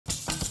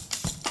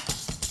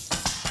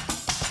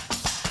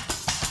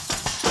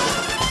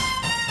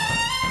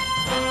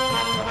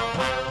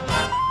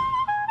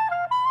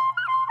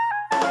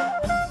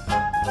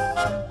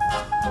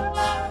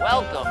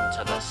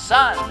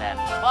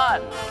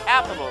fun,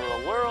 capital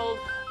of the world,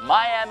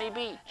 Miami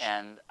Beach.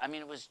 And I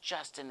mean, it was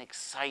just an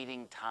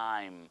exciting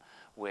time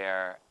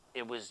where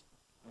it was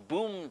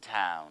boom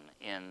town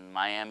in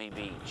Miami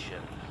Beach,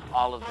 and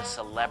all of the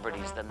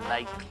celebrities, the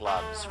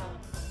nightclubs.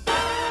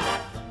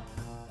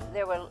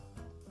 There were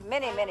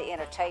many, many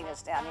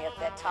entertainers down here at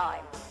that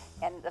time.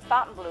 And the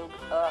Fontainebleau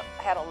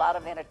had a lot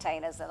of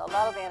entertainers, and a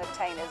lot of the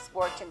entertainers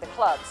worked in the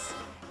clubs.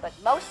 But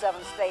most of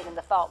them stayed in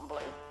the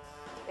Fontainebleau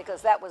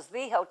because that was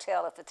the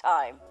hotel at the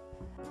time.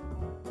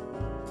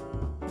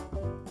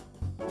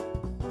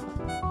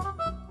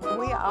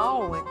 We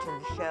all went to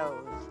the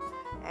shows,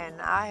 and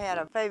I had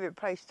a favorite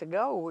place to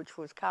go, which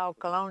was called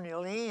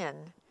Colonial Inn.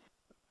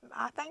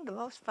 I think the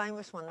most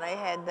famous one they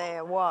had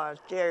there was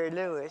Jerry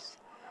Lewis.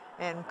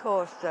 And of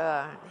course,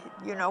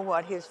 you know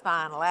what his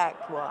final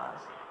act was.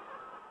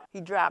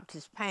 He dropped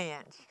his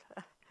pants.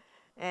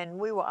 And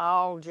we were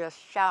all just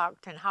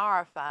shocked and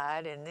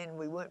horrified, and then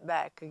we went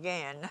back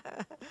again.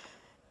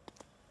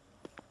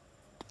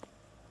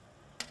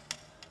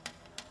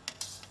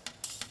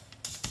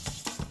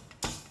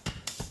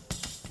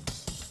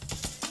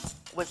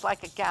 It was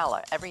like a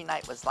gala. Every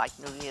night was like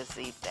New Year's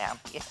Eve down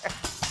here.